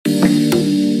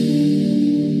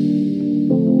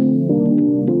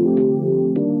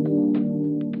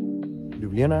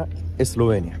Ljubljana,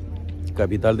 Eslovenia,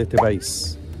 capital de este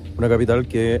país. Una capital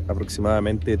que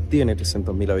aproximadamente tiene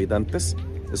 300.000 habitantes.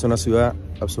 Es una ciudad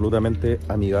absolutamente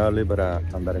amigable para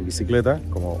andar en bicicleta,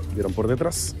 como vieron por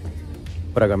detrás,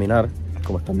 para caminar,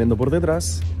 como están viendo por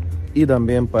detrás, y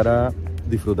también para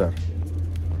disfrutar.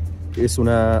 Es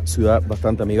una ciudad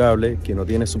bastante amigable, que no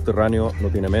tiene subterráneo, no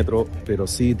tiene metro, pero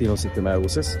sí tiene un sistema de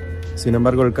buses. Sin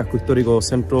embargo, en el casco histórico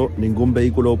centro ningún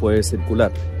vehículo puede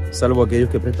circular, salvo aquellos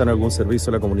que prestan algún servicio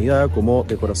a la comunidad, como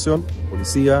decoración,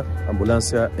 policía,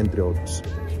 ambulancia, entre otros.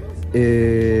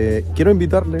 Quiero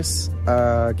invitarles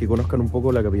a que conozcan un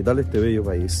poco la capital de este bello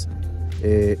país.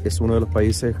 Es uno de los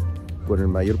países con el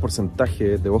mayor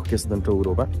porcentaje de bosques dentro de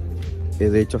Europa.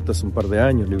 De hecho, hasta hace un par de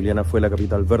años Ljubljana fue la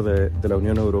capital verde de la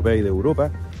Unión Europea y de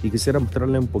Europa, y quisiera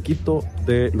mostrarles un poquito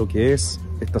de lo que es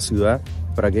esta ciudad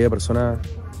para aquella persona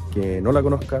que no la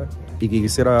conozca y que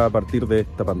quisiera, a partir de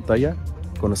esta pantalla,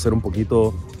 conocer un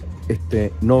poquito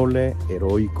este noble,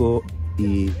 heroico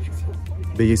y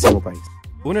bellísimo país.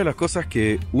 Una de las cosas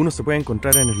que uno se puede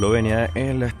encontrar en Eslovenia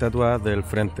es la estatua del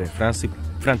frente, France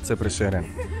President.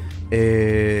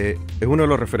 Es uno de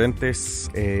los referentes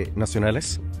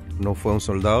nacionales. No fue un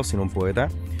soldado, sino un poeta,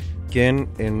 quien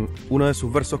en uno de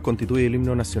sus versos constituye el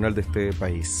himno nacional de este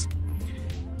país.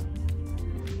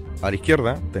 A la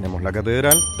izquierda tenemos la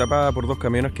catedral, tapada por dos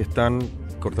camiones que están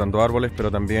cortando árboles, pero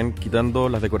también quitando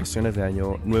las decoraciones de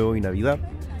Año Nuevo y Navidad.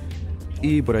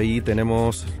 Y por ahí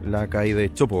tenemos la calle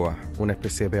de Chopova, una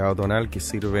especie de peatonal que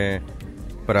sirve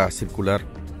para circular,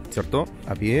 ¿cierto?,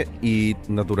 a pie, y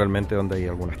naturalmente donde hay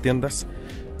algunas tiendas.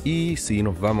 Y si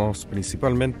nos vamos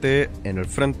principalmente en el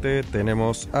frente,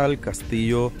 tenemos al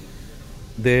castillo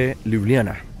de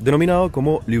Ljubljana, denominado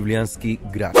como Ljubljanski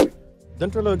grad.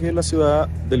 Dentro de lo que es la ciudad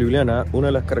de Ljubljana, una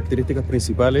de las características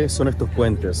principales son estos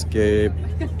puentes, que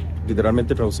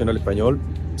literalmente traduciendo al español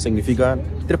significan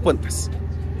tres puentes.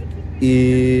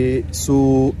 Y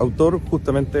su autor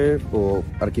justamente, o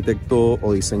arquitecto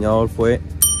o diseñador, fue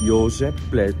Jože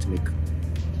Plečnik.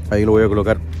 Ahí lo voy a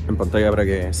colocar en pantalla para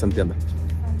que se entienda.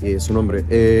 Su nombre.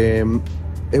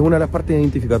 Es una de las partes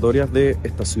identificatorias de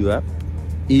esta ciudad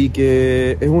y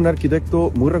que es un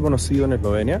arquitecto muy reconocido en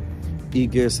Eslovenia y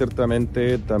que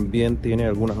ciertamente también tiene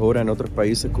algunas obras en otros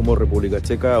países como República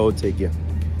Checa o Chequia.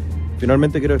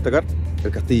 Finalmente quiero destacar el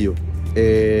castillo,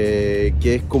 que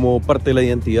es como parte de la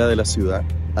identidad de la ciudad,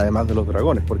 además de los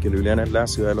dragones, porque Ljubljana es la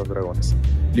ciudad de los dragones.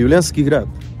 Ljubljanski grad,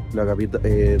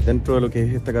 dentro de lo que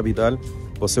es esta capital,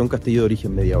 posee un castillo de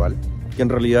origen medieval, que en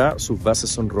realidad sus bases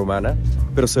son romanas,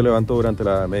 pero se levantó durante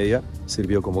la Edad Media,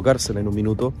 sirvió como cárcel en un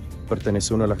minuto,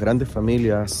 perteneció a una de las grandes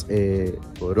familias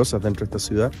poderosas dentro de esta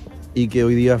ciudad y que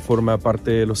hoy día forma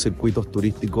parte de los circuitos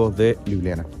turísticos de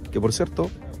Ljubljana, que por cierto,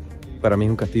 para mí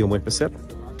es un castillo muy especial,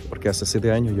 porque hace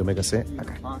 7 años yo me casé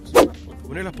acá.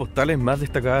 Una de las postales más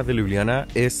destacadas de Ljubljana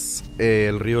es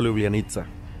el río Ljubljanica.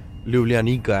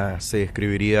 Ljubljanica se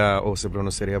escribiría o se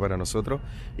pronunciaría para nosotros,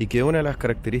 y que es una de las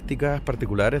características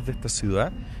particulares de esta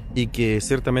ciudad y que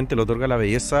ciertamente le otorga la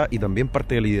belleza y también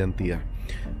parte de la identidad.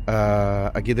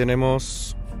 Aquí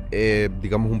tenemos,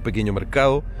 digamos, un pequeño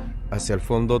mercado. Hacia el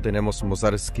fondo tenemos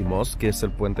Mozarski most, que es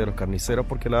el puente de los carniceros,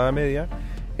 porque en la Edad Media,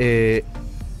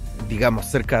 digamos,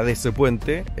 cerca de ese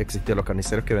puente existían los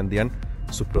carniceros que vendían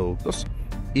sus productos.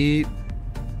 Y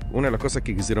una de las cosas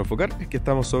que quisiera enfocar es que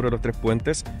estamos sobre los tres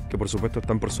puentes, que por supuesto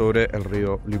están por sobre el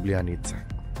río Ljubljanica.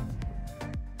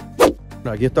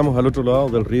 Aquí estamos al otro lado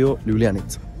del río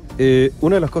Ljubljanica.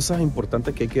 Una de las cosas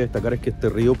importantes que hay que destacar es que este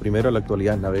río, primero, en la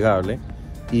actualidad es navegable,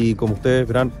 y como ustedes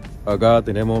verán, acá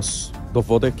tenemos dos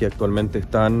botes que actualmente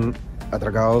están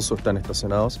atracados o están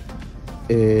estacionados,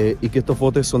 y que estos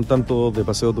botes son tanto de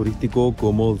paseo turístico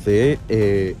como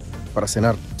de para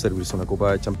cenar, servirse una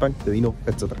copa de champán, de vino,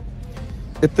 etc.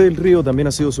 Este río también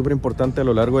ha sido súper importante a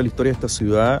lo largo de la historia de esta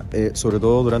ciudad, sobre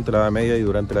todo durante la Edad Media y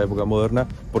durante la época moderna,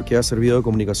 porque ha servido de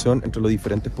comunicación entre los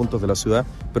diferentes puntos de la ciudad,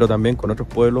 pero también con otros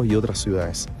pueblos y otras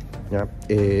ciudades, ¿ya?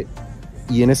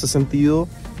 Y en ese sentido,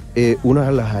 una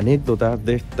de las anécdotas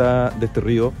de este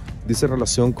río dice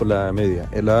relación con la Edad Media.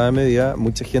 En la Edad Media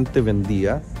mucha gente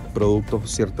vendía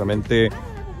productos ciertamente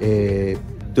de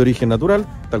origen natural,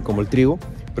 tal como el trigo,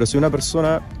 pero si una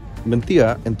persona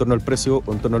mentía en torno al precio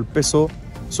o en torno al peso,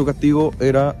 su castigo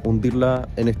era hundirla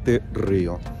en este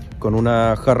río con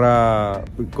una jarra,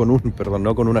 con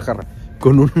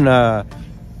una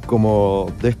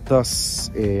como de estas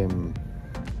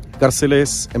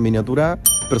cárceles en miniatura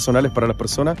personales para las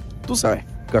personas, tú sabes,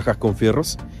 cajas con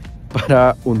fierros,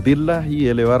 para hundirlas y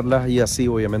elevarlas y así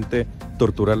obviamente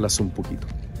torturarlas un poquito.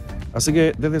 Así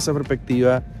que desde esa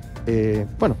perspectiva,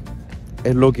 bueno,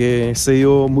 es lo que se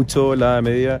dio mucho en la Edad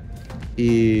Media,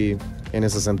 y en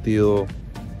ese sentido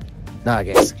nada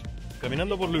que hacer.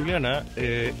 Caminando por Ljubljana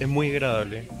es muy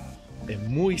agradable, es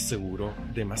muy seguro,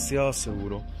 demasiado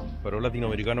seguro, para un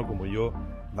latinoamericano como yo,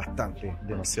 bastante,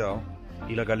 demasiado,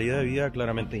 y la calidad de vida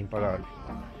claramente es impagable.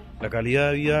 La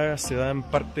calidad de vida se da en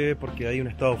parte porque hay un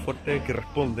Estado fuerte que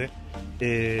responde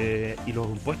y los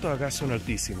impuestos acá son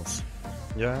altísimos.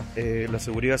 ¿Ya? La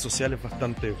seguridad social es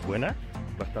bastante buena,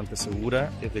 bastante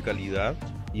segura, es de calidad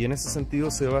y en ese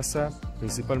sentido se basa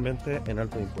principalmente en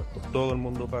altos impuestos. Todo el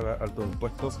mundo paga altos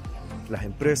impuestos, las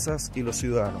empresas y los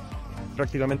ciudadanos.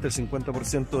 Prácticamente el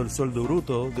 50% del sueldo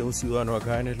bruto de un ciudadano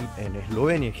acá en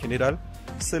Eslovenia en general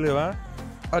se le va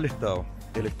al Estado.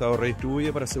 El Estado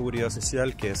redistribuye para seguridad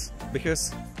social, que es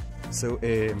vejez,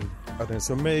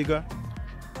 atención médica,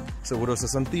 seguros de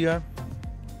cesantía,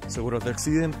 seguros de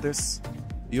accidentes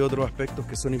y otros aspectos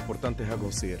que son importantes a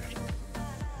considerar.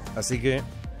 Así que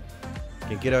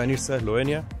quien quiera venirse a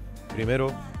Eslovenia,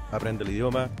 primero aprende el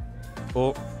idioma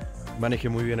o maneje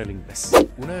muy bien el inglés.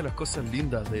 Una de las cosas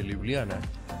lindas de Ljubljana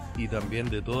y también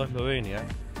de toda Eslovenia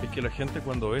es que la gente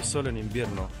cuando ve sol en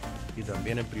invierno y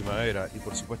también en primavera y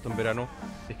por supuesto en verano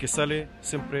es que sale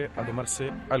siempre a tomarse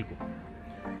algo.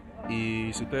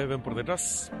 Y si ustedes ven por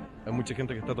detrás, hay mucha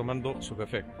gente que está tomando su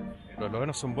café. Los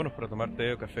eslovenos son buenos para tomar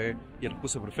té o café y es la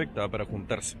excusa perfecta para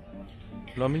juntarse.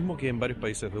 Lo mismo que en varios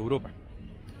países de Europa.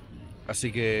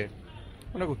 Así que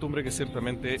una costumbre que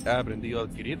ciertamente ha aprendido a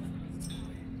adquirir,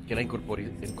 que la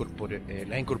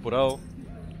ha incorporado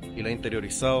y la ha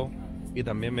interiorizado y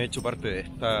también me he hecho parte de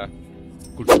esta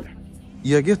cultura.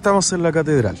 Y aquí estamos en la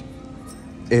catedral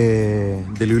de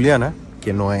Ljubljana,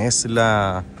 que no es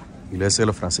la iglesia de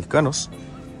los franciscanos.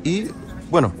 Y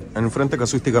bueno, enfrente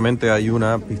casuísticamente hay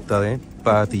una pista de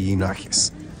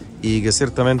patinajes. Y que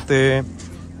ciertamente,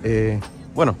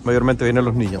 bueno, mayormente vienen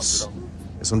los niños.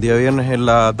 Es un día viernes en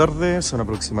la tarde, son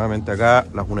aproximadamente acá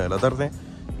las 1 de la tarde.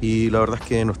 Y la verdad es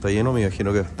que no está lleno, me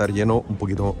imagino que va a estar lleno un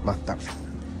poquito más tarde.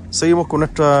 Seguimos con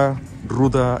nuestra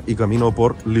ruta y camino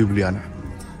por Ljubljana.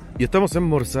 Y estamos en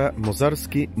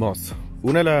Mozarski Most.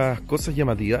 Una de las cosas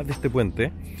llamativas de este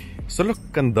puente son los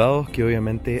candados que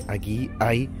obviamente aquí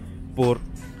hay por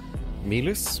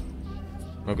miles,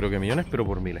 no creo que millones, pero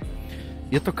por miles.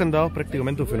 Y estos candados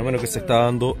prácticamente un fenómeno que se está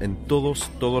dando en todos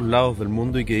lados del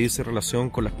mundo y que dice relación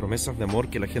con las promesas de amor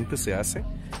que la gente se hace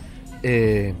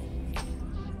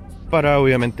para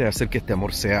obviamente hacer que este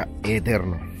amor sea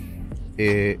eterno.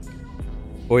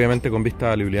 Obviamente con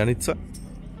vista a Ljubljana,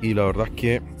 y la verdad es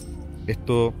que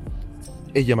esto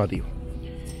es llamativo.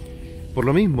 Por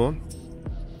lo mismo,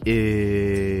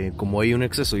 como hay un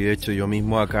exceso, y de hecho yo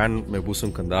mismo acá me puse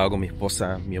un candado con mi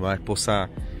esposa, mi amada esposa,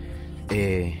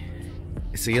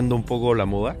 siguiendo un poco la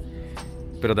moda,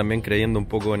 pero también creyendo un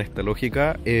poco en esta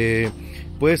lógica,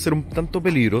 puede ser un tanto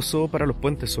peligroso para los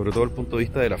puentes, sobre todo desde el punto de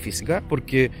vista de la física,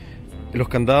 porque los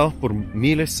candados por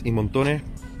miles y montones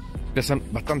pesan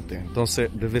bastante. Entonces,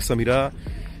 desde esa mirada,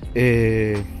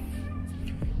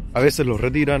 a veces los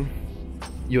retiran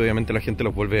y obviamente la gente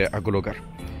los vuelve a colocar.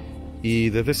 Y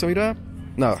desde esa mirada,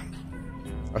 nada.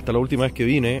 Hasta la última vez que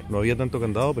vine no había tanto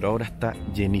candado, pero ahora está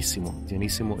llenísimo,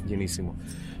 llenísimo, llenísimo.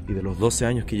 Y de los 12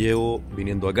 años que llevo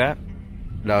viniendo acá,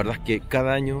 la verdad es que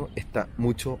cada año está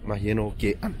mucho más lleno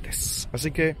que antes.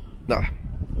 Así que, nada.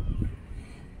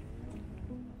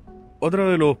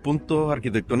 Otro de los puntos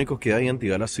arquitectónicos que hay en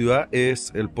la ciudad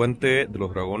es el puente de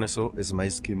los dragones o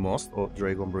Smailski Most o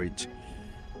Dragon Bridge,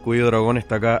 cuyo dragón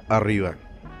está acá arriba.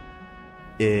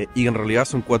 Y en realidad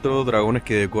son 4 dragones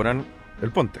que decoran el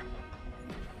puente.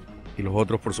 Y los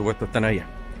otros, por supuesto, están allá.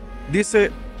 Dice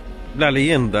la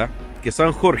leyenda que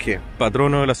San Jorge,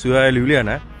 patrono de la ciudad de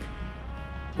Ljubljana,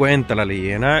 cuenta la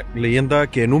leyenda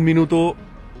que en un minuto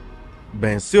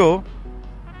venció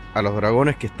a los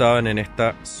dragones que estaban en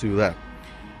esta ciudad.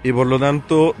 Y por lo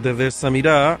tanto, desde esa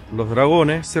mirada, los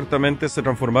dragones ciertamente se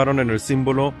transformaron en el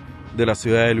símbolo de la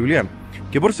ciudad de Ljubljana.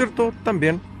 Que por cierto,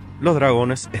 también los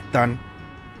dragones están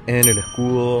en el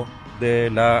escudo de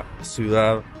la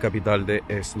ciudad capital de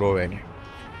Eslovenia.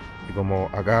 Y como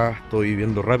acá estoy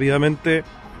viendo rápidamente,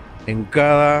 en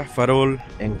cada farol,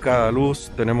 en cada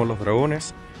luz tenemos los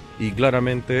dragones y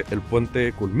claramente el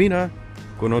puente culmina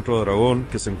con otro dragón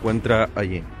que se encuentra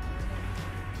allí.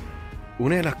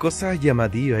 Una de las cosas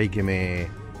llamativas y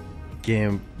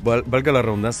que valga la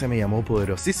redundancia, me llamó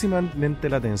poderosísimamente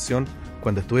la atención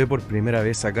cuando estuve por primera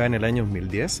vez acá en el año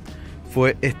 2010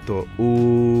 fue esto,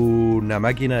 una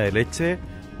máquina de leche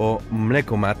o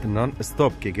mlekomat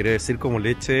non-stop, que quiere decir como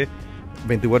leche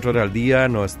 24 horas al día,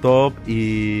 no stop,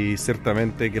 y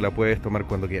ciertamente que la puedes tomar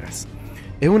cuando quieras.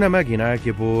 Es una máquina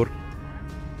que por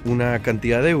una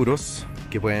cantidad de euros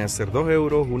que pueden ser 2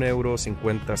 euros, 1 euro,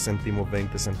 50 céntimos,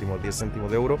 20 céntimos, 10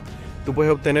 céntimos de euro, tú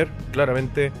puedes obtener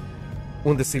claramente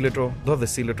 1 decilitro, 2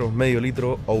 decilitros, medio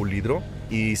litro o 1 litro.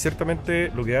 Y ciertamente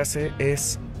lo que hace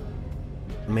es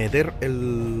meter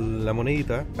la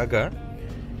monedita acá,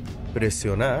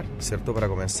 presionar, ¿cierto? Para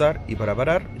comenzar y para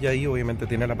parar, y ahí obviamente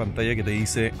tiene la pantalla que te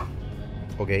dice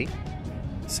ok,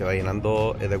 se va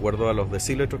llenando de acuerdo a los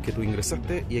decilitros que tú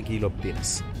ingresaste y aquí lo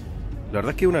obtienes. La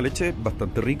verdad es que es una leche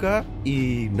bastante rica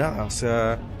y nada, o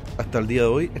sea, hasta el día de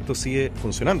hoy esto sigue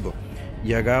funcionando.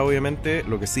 Y acá obviamente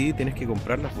lo que sí tienes que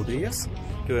comprar las botellas,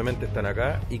 que obviamente están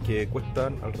acá y que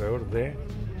cuestan alrededor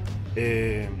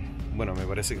de, bueno, me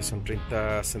parece que son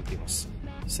 30 céntimos.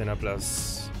 Cena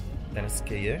plus tienes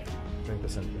que ir 30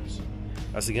 céntimos.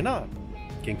 Así que nada,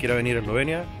 quien quiera venir a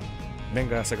Eslovenia,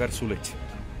 venga a sacar su leche.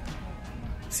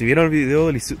 Si vieron el video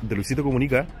de Luisito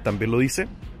Comunica, también lo dice,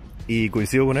 y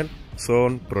coincido con él,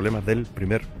 son problemas del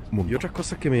primer mundo. Y otras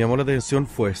cosas que me llamó la atención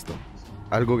fue esto,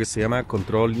 algo que se llama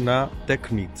kontrolna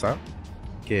technica,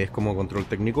 que es como control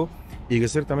técnico, y que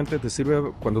ciertamente te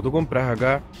sirve cuando tú compras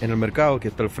acá en el mercado que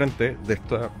está al frente de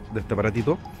este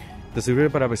aparatito, te sirve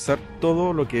para pesar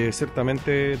todo lo que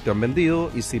ciertamente te han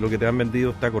vendido y si lo que te han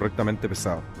vendido está correctamente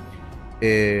pesado.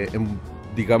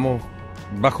 Digamos,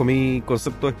 bajo mi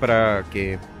concepto es para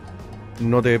que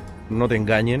no te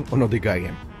engañen o no te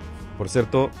caguen. Por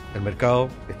cierto, el mercado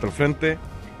está al frente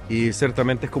y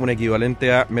ciertamente es como un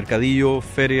equivalente a mercadillo,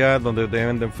 feria, donde te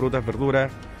venden frutas,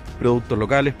 verduras, productos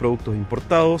locales, productos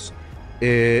importados,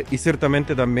 y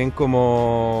ciertamente también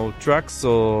como trucks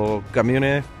o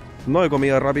camiones, no de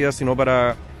comida rápida, sino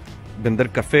para vender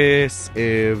cafés,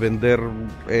 vender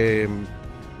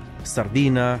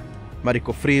sardinas,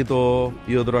 mariscos fritos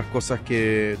y otras cosas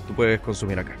que tú puedes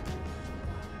consumir acá.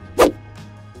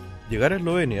 Llegar a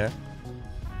Eslovenia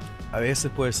a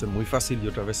veces puede ser muy fácil y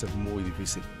otras veces muy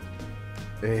difícil.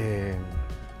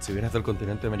 Si vienes del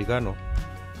continente americano,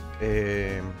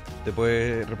 te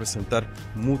puede representar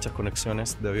muchas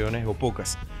conexiones de aviones o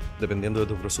pocas, dependiendo de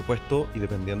tu presupuesto y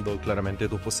dependiendo claramente de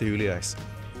tus posibilidades.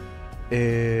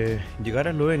 Llegar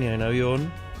a Eslovenia en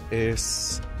avión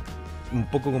es un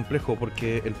poco complejo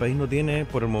porque el país no tiene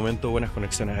por el momento buenas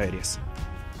conexiones aéreas.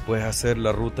 Puedes hacer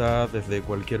la ruta desde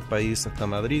cualquier país hasta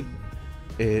Madrid,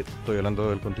 estoy hablando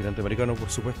del continente americano por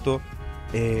supuesto,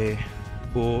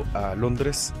 o a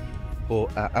Londres o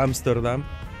a Ámsterdam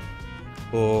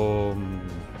o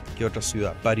 ¿qué otra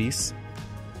ciudad? París,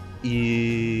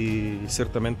 y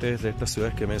ciertamente desde estas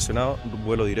ciudades que he mencionado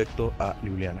vuelo directo a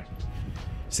Ljubljana.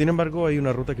 Sin embargo, hay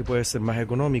una ruta que puede ser más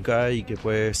económica y que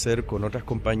puede ser con otras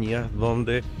compañías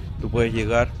donde tú puedes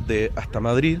llegar hasta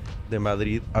Madrid, de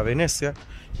Madrid a Venecia,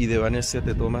 y de Venecia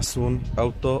te tomas un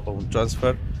auto o un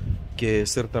transfer que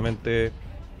ciertamente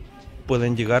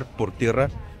pueden llegar por tierra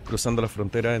cruzando la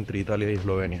frontera entre Italia y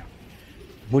Eslovenia.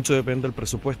 Mucho depende del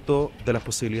presupuesto, de las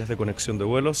posibilidades de conexión de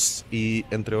vuelos y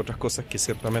entre otras cosas que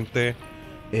ciertamente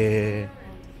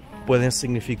pueden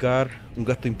significar un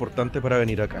gasto importante para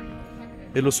venir acá.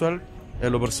 El usual, en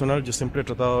lo personal, yo siempre he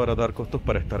tratado de abaratar costos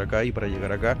para estar acá y para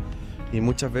llegar acá, y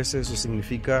muchas veces eso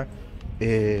significa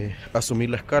asumir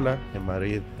la escala en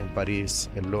Madrid, en París,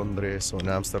 en Londres o en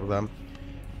Ámsterdam,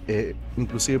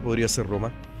 inclusive podría ser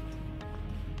Roma,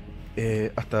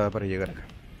 hasta para llegar acá.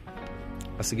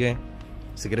 Así que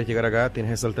si quieres llegar acá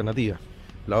tienes esa alternativa.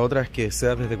 La otra es que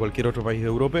sea desde cualquier otro país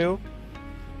europeo,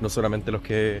 no solamente los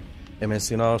que he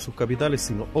mencionado sus capitales,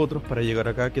 sino otros para llegar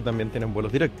acá que también tienen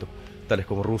vuelos directos, tales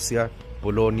como Rusia,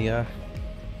 Polonia,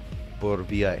 por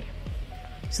vía aérea.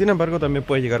 Sin embargo, también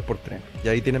puedes llegar por tren, y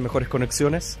ahí tienes mejores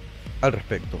conexiones al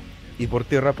respecto. Y por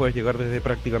tierra puedes llegar desde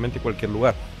prácticamente cualquier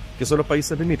lugar, que son los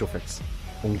países limítrofes: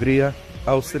 Hungría,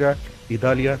 Austria,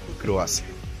 Italia, Croacia.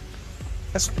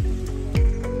 Eso.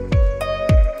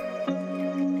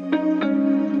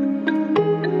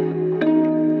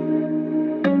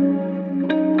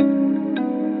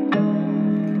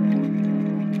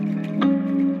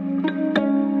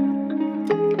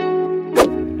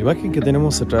 La imagen que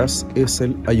tenemos atrás es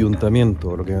el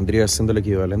ayuntamiento, lo que vendría siendo el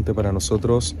equivalente para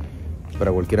nosotros,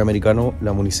 para cualquier americano,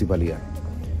 la municipalidad.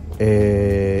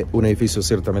 Un edificio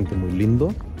ciertamente muy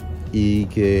lindo y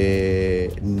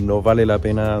que no vale la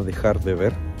pena dejar de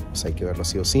ver, o sea, hay que verlo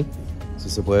sí o sí, si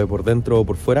se puede por dentro o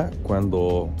por fuera,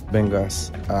 cuando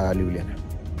vengas a Ljubljana.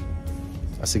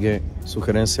 Así que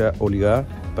sugerencia obligada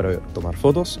para tomar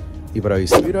fotos y para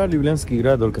visitar a Ljubljanski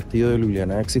grad o el castillo de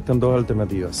Ljubljana. Existen dos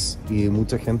alternativas y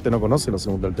mucha gente no conoce la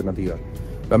segunda alternativa.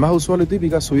 La más usual y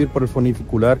típica es subir por el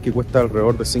funicular, que cuesta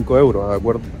alrededor de 5 euros, de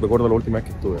acuerdo a la última vez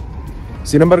que estuve.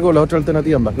 Sin embargo, la otra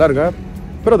alternativa es más larga,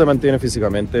 pero te mantiene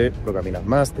físicamente, lo caminas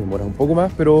más, te demoras un poco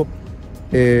más, pero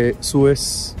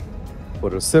subes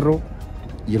por el cerro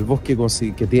y el bosque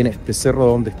que tiene este cerro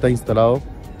donde está instalado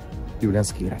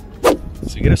Ljubljana.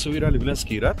 Si quieres subir a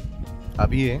Ljubljana a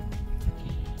pie,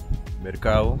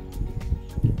 mercado,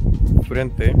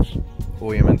 frente,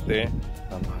 obviamente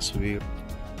vamos a subir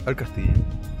al castillo,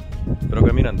 pero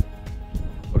caminando,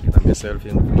 porque también se ve el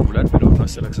funicular, pero no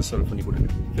es el acceso al funicular.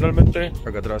 Finalmente,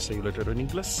 acá atrás hay un letrero en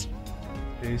inglés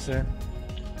que dice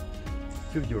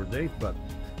Future Date,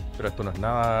 pero esto no es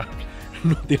nada,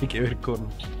 no tiene que ver con...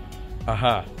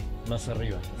 Ajá, Más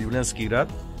arriba. Ljubljana,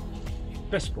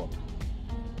 Pesco.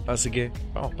 así que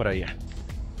vamos para allá.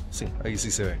 Sí, ahí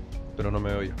sí se ve, pero no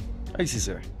me veo yo. Ahí sí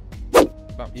se ve.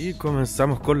 Vamos. Y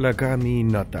comenzamos con la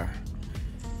caminata.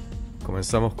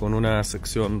 Comenzamos con una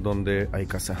sección donde hay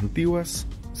casas antiguas,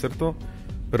 ¿cierto?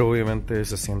 Pero obviamente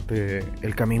se siente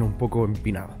el camino un poco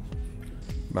empinado.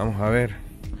 Vamos a ver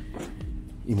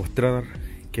y mostrar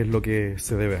qué es lo que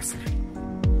se debe hacer.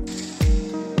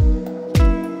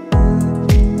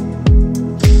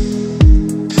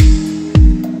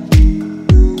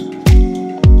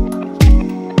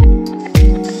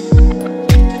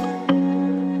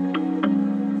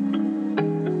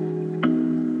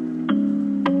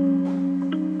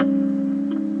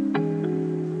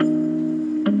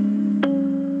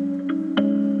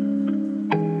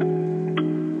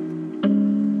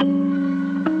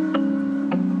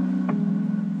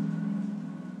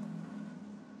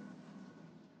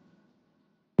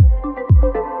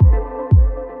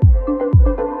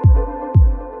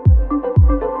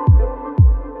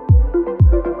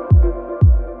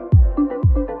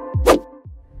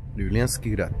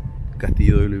 Ljubljana,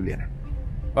 castillo de Ljubljana.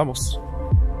 Vamos.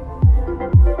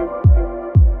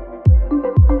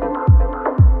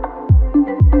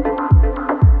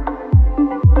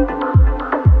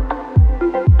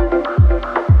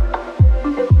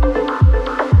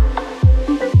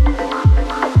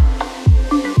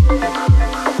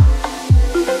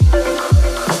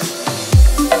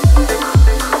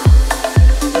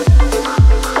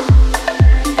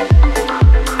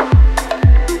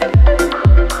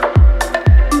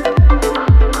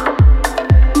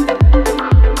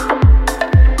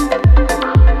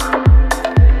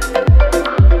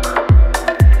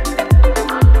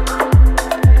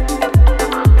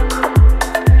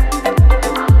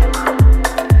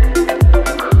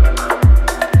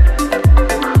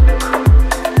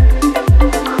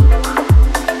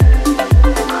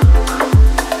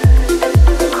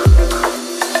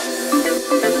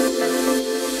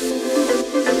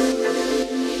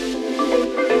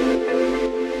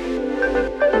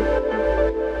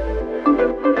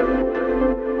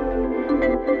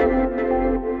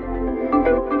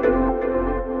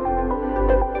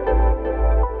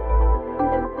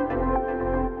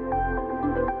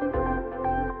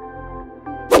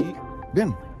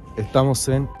 Bien, estamos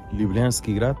en Ljubljana,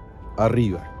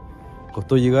 arriba.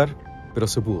 Costó llegar, pero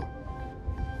se pudo.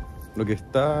 Lo que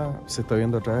se está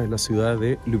viendo atrás es la ciudad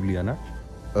de Ljubljana,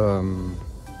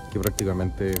 que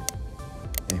prácticamente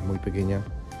es muy pequeña.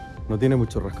 No tiene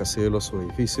muchos rascacielos o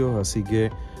edificios, así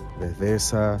que desde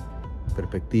esa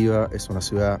perspectiva es una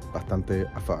ciudad bastante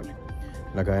afable.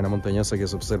 La cadena montañosa que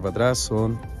se observa atrás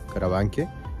son Karavanke,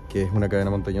 que es una cadena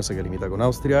montañosa que limita con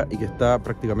Austria y que está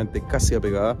prácticamente casi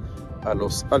apegada a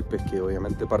los Alpes, que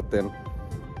obviamente parten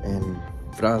en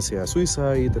Francia,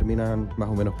 Suiza y terminan más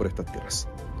o menos por estas tierras.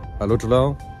 Al otro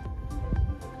lado,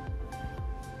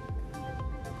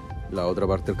 la otra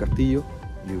parte del castillo,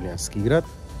 Ljubljana,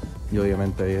 y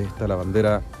obviamente ahí está la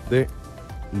bandera de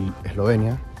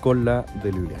Eslovenia con la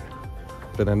de Ljubljana.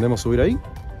 Pretendemos subir ahí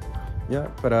ya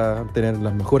para tener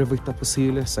las mejores vistas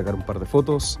posibles, sacar un par de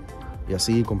fotos y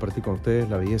así compartir con ustedes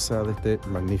la belleza de este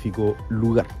magnífico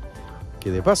lugar, que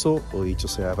de paso, o dicho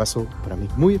sea de paso, para mí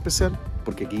es muy especial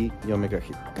porque aquí yo me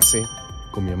casé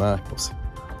con mi amada esposa.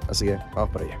 Así que vamos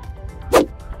para allá.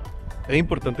 Es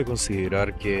importante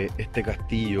considerar que este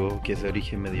castillo, que es de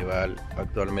origen medieval,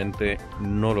 actualmente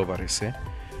no lo parece,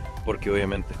 porque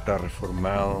obviamente está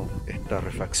reformado, está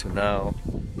refaccionado,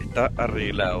 está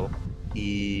arreglado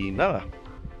y nada.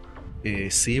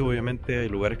 Sí, obviamente hay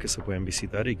lugares que se pueden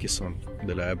visitar y que son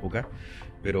de la época,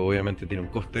 pero obviamente tiene un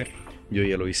coste. Yo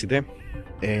ya lo visité,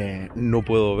 no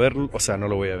puedo verlo, o sea, no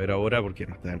lo voy a ver ahora porque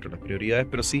no está dentro de las prioridades,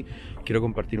 pero sí quiero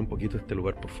compartir un poquito este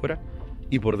lugar por fuera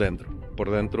y por dentro.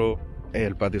 Por dentro es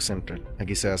el patio central.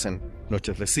 Aquí se hacen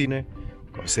noches de cine,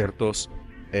 conciertos,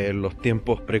 los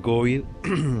tiempos pre-COVID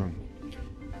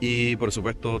y por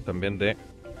supuesto también de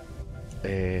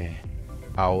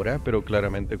ahora, pero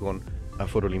claramente con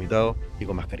aforo limitado y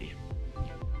con mascarilla.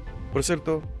 Por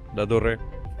cierto, la torre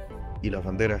y las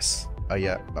banderas,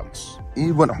 allá vamos.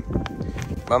 Y bueno,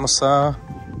 vamos a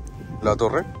la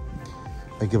torre.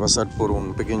 hay que pasar por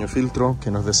un pequeño filtro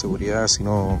que no es de seguridad,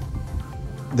 sino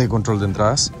de control de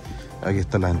entradas. Aquí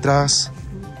están las entradas,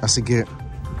 así que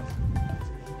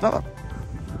nada,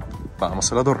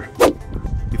 vamos a la torre.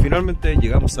 Y finalmente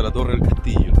llegamos a la torre del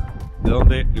castillo, de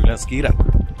donde Ljubljana.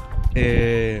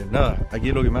 Nada,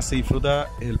 aquí lo que más se disfruta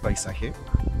es el paisaje.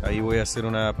 Ahí voy a hacer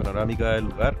una panorámica del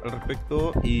lugar al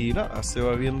respecto y nada, se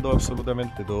va viendo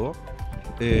absolutamente todo.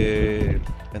 En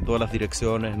todas las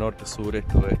direcciones, norte, sur,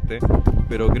 este, oeste.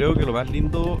 Pero creo que lo más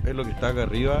lindo es lo que está acá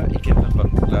arriba y que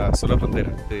son las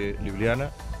banderas de Ljubljana,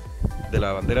 de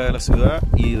la bandera de la ciudad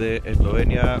y de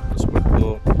Eslovenia, por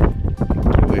supuesto,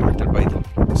 y obviamente el país donde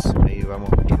estamos. Ahí vamos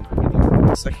a ir un poquito de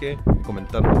mensaje,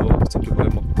 comentando si es que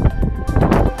podemos.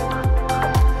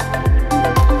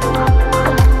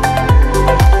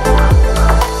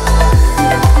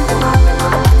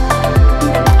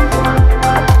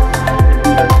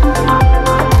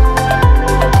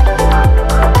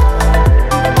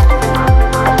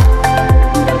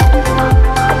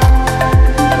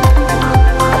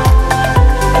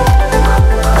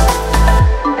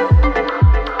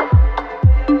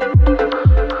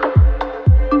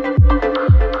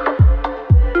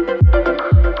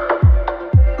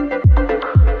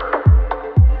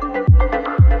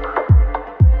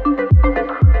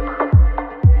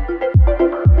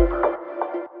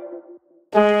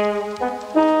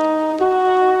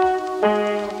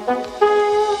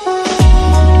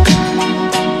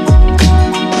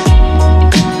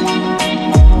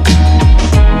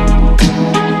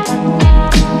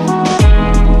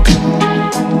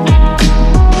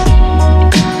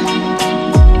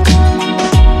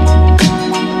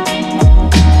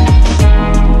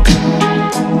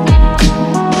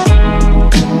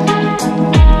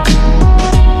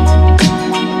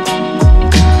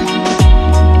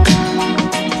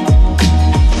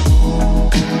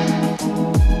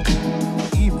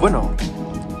 Bueno,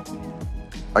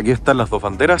 aquí están las dos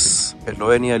banderas,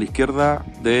 Eslovenia a la izquierda,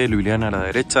 de Ljubljana a la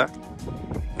derecha,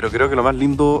 pero creo que lo más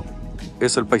lindo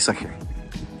es el paisaje.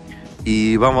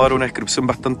 Y vamos a dar una descripción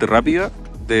bastante rápida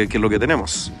de qué es lo que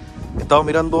tenemos. Estamos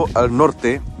mirando al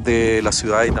norte de la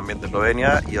ciudad y también de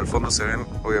Eslovenia, y al fondo se ven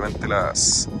obviamente la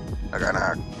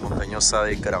cara montañosa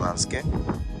de Karavanske,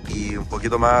 y un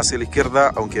poquito más hacia la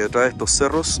izquierda, aunque detrás de estos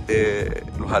cerros,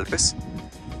 los Alpes.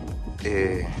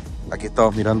 Aquí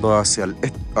estamos mirando hacia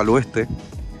al oeste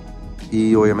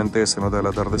y obviamente se nota el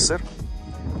atardecer.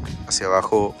 Hacia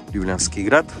abajo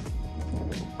Ljubljana.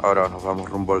 Ahora nos vamos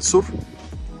rumbo al sur,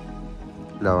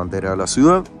 la bandera de la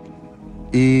ciudad,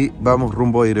 y vamos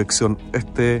rumbo a dirección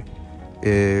este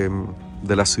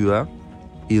de la ciudad,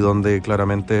 y donde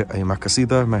claramente hay más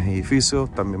casitas, más edificios,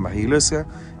 también más iglesias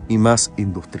y más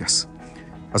industrias.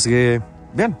 Así que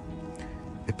bien,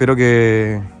 espero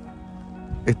que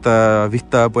esta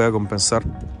vista pueda compensar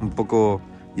un poco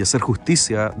y hacer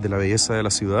justicia de la belleza de la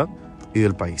ciudad y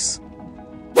del país.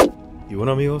 Y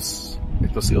bueno amigos,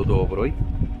 esto ha sido todo por hoy.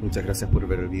 Muchas gracias por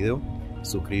ver el video.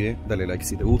 Suscríbete, dale like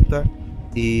si te gusta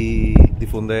y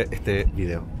difunde este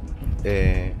video.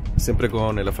 Siempre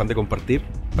con el afán de compartir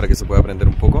para que se pueda aprender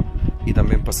un poco y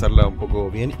también pasarla un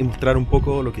poco bien y mostrar un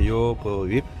poco lo que yo puedo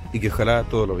vivir y que ojalá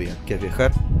todos lo vean, que es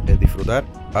viajar, es disfrutar,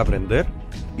 aprender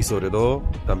y sobre todo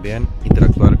también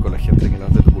interactuar con la gente que no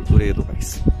es de tu cultura y de tu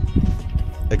país.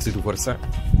 Éxito y fuerza,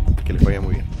 que les vaya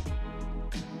muy bien.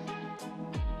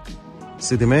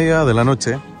 7:30 de la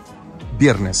noche,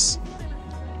 viernes,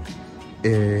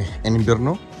 en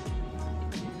invierno,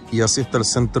 y así está el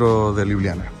centro de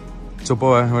Ljubljana.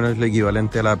 Čopova es el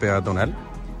equivalente a la peatonal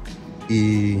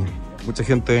y mucha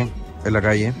gente en la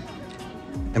calle.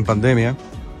 En pandemia,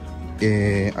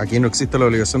 aquí no existe la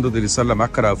obligación de utilizar la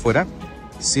máscara afuera.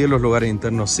 Sí, en los lugares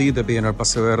internos sí te piden el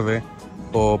pase verde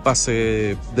o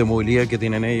pase de movilidad que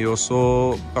tienen ellos,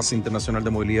 o pase internacional de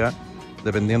movilidad,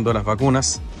 dependiendo de las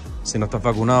vacunas. Si no estás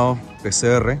vacunado,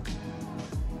 PCR.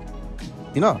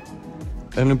 Y nada,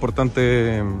 es un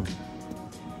importante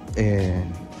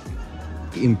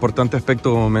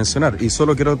aspecto mencionar. Y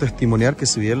solo quiero testimoniar que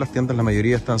si bien las tiendas, la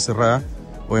mayoría están cerradas,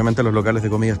 obviamente los locales de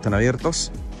comida están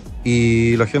abiertos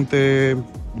y la gente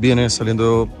viene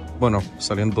saliendo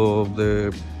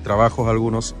de trabajos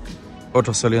algunos,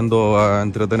 otros saliendo a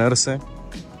entretenerse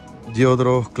y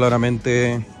otros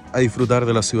claramente a disfrutar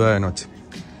de la ciudad de noche.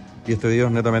 Y este video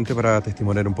es netamente para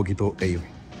testimoniar un poquito ello.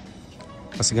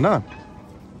 Así que nada,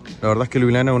 la verdad es que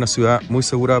Ljubljana es una ciudad muy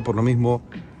segura, por lo mismo,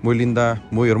 muy linda,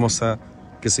 muy hermosa,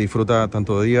 que se disfruta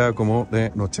tanto de día como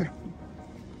de noche.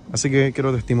 Así que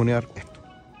quiero testimoniar esto.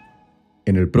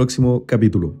 En el próximo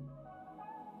capítulo.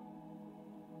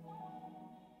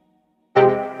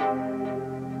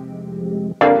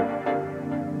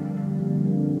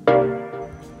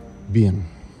 Bien,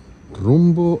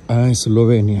 rumbo a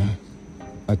Eslovenia.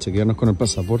 A chequearnos con el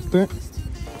pasaporte.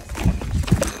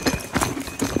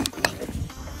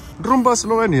 Rumbo a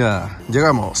Eslovenia.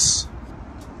 Llegamos.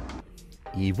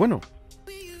 Y bueno,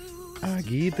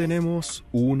 aquí tenemos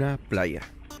una playa.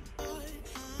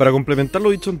 Para complementar lo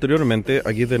dicho anteriormente,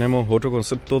 aquí tenemos otro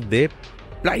concepto de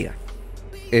playa.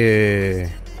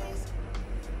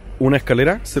 Una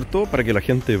escalera, ¿cierto? Para que la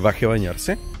gente baje a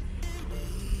bañarse.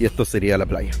 Y esto sería la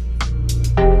playa.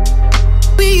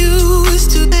 We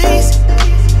used to days